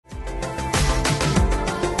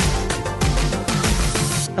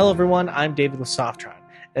Hello everyone, I'm David with Softron.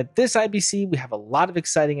 At this IBC, we have a lot of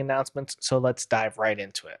exciting announcements, so let's dive right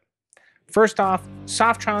into it. First off,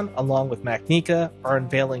 Softron, along with Macnica, are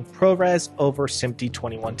unveiling ProRes over SMPTE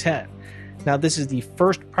 2110. Now, this is the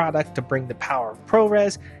first product to bring the power of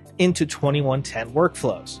ProRes into 2110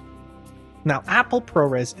 workflows. Now, Apple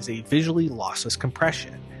ProRes is a visually lossless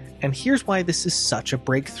compression, and here's why this is such a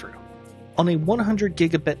breakthrough. On a 100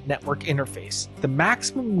 gigabit network interface, the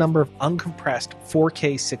maximum number of uncompressed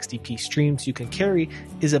 4K 60p streams you can carry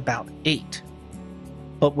is about 8.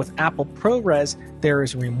 But with Apple ProRes, there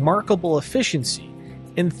is remarkable efficiency.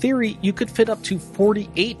 In theory, you could fit up to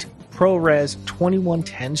 48 ProRes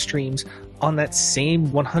 2110 streams on that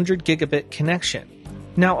same 100 gigabit connection.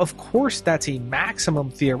 Now, of course, that's a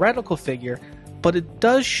maximum theoretical figure, but it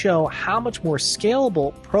does show how much more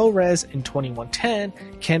scalable ProRes in 2110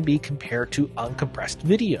 can be compared to uncompressed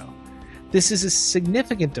video. This is a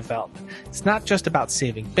significant development. It's not just about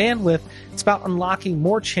saving bandwidth, it's about unlocking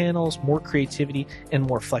more channels, more creativity, and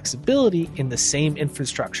more flexibility in the same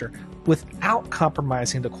infrastructure without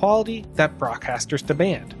compromising the quality that broadcasters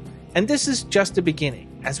demand. And this is just the beginning,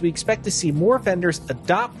 as we expect to see more vendors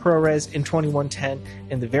adopt ProRes in 2110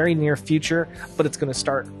 in the very near future, but it's going to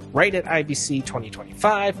start right at IBC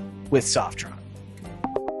 2025 with Softron.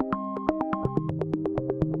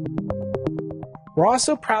 We're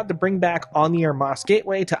also proud to bring back OnTheAir MOS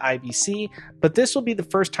Gateway to IBC, but this will be the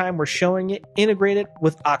first time we're showing it integrated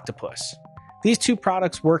with Octopus. These two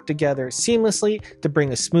products work together seamlessly to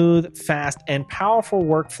bring a smooth, fast, and powerful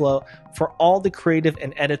workflow for all the creative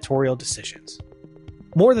and editorial decisions.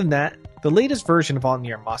 More than that, the latest version of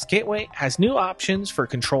OnTheAir MOS Gateway has new options for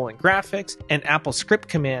controlling graphics and Apple script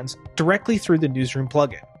commands directly through the Newsroom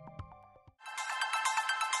plugin.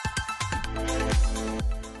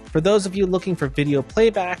 For those of you looking for video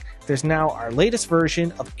playback, there's now our latest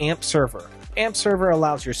version of AMP Server. AMP Server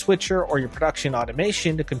allows your switcher or your production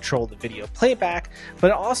automation to control the video playback, but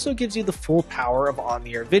it also gives you the full power of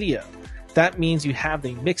on-the-air video. That means you have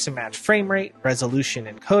the mix and match frame rate, resolution,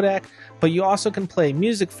 and codec, but you also can play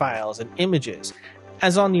music files and images.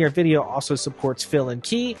 As on-the-air video also supports fill and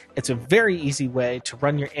key, it's a very easy way to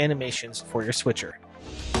run your animations for your switcher.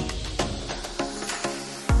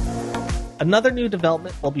 Another new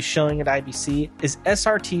development we'll be showing at IBC is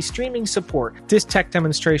SRT streaming support. This tech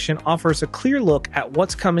demonstration offers a clear look at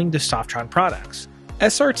what's coming to Softron products.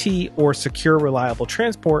 SRT, or Secure Reliable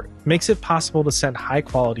Transport, makes it possible to send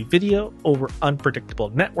high-quality video over unpredictable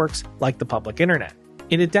networks like the public internet.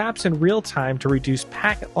 It adapts in real time to reduce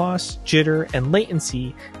packet loss, jitter, and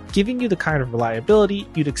latency, giving you the kind of reliability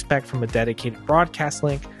you'd expect from a dedicated broadcast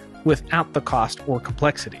link without the cost or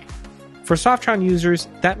complexity. For Softron users,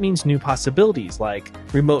 that means new possibilities like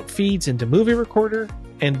remote feeds into Movie Recorder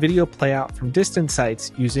and video playout from distant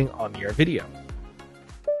sites using on-the-air video.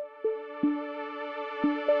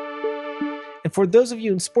 And for those of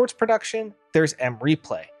you in sports production, there's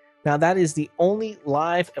MReplay. Now that is the only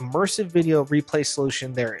live immersive video replay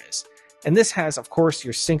solution there is. And this has, of course,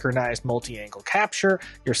 your synchronized multi-angle capture,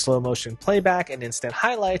 your slow motion playback, and instant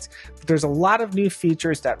highlights, but there's a lot of new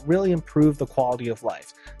features that really improve the quality of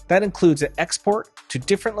life. That includes an export to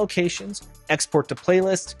different locations, export to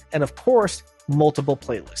playlists, and of course, multiple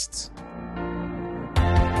playlists.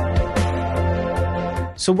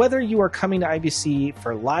 So whether you are coming to IBC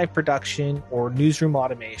for live production or newsroom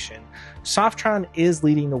automation, Softron is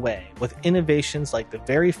leading the way with innovations like the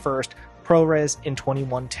very first ProRes in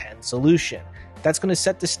 2110 solution. That's going to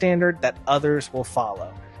set the standard that others will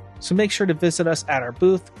follow. So make sure to visit us at our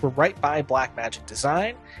booth. We're right by Blackmagic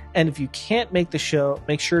Design. And if you can't make the show,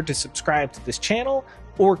 make sure to subscribe to this channel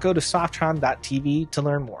or go to softron.tv to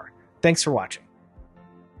learn more. Thanks for watching.